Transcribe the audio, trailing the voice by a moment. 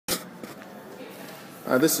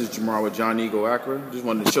This is Jamar with John Eagle Acura. Just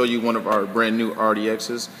wanted to show you one of our brand new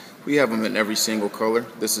RDXs. We have them in every single color.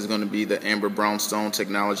 This is going to be the amber brownstone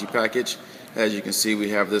technology package. As you can see, we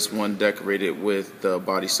have this one decorated with the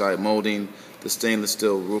body side molding, the stainless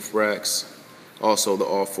steel roof racks, also the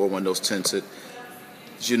all four windows tinted.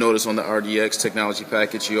 As you notice on the RDX technology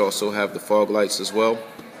package, you also have the fog lights as well.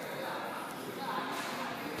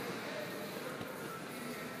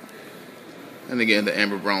 And again, the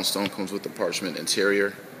amber brownstone comes with the parchment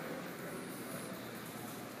interior.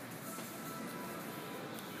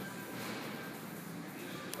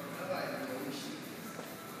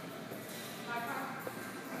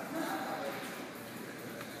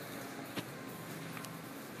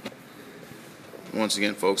 Once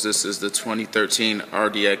again, folks, this is the 2013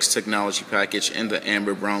 RDX technology package in the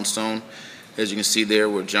amber brownstone. As you can see there,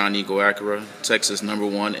 we're John Eagle Acura, Texas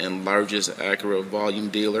 #1 and largest Acura volume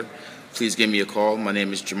dealer. Please give me a call. My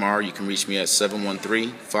name is Jamar. You can reach me at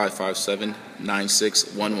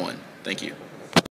 713-557-9611. Thank you.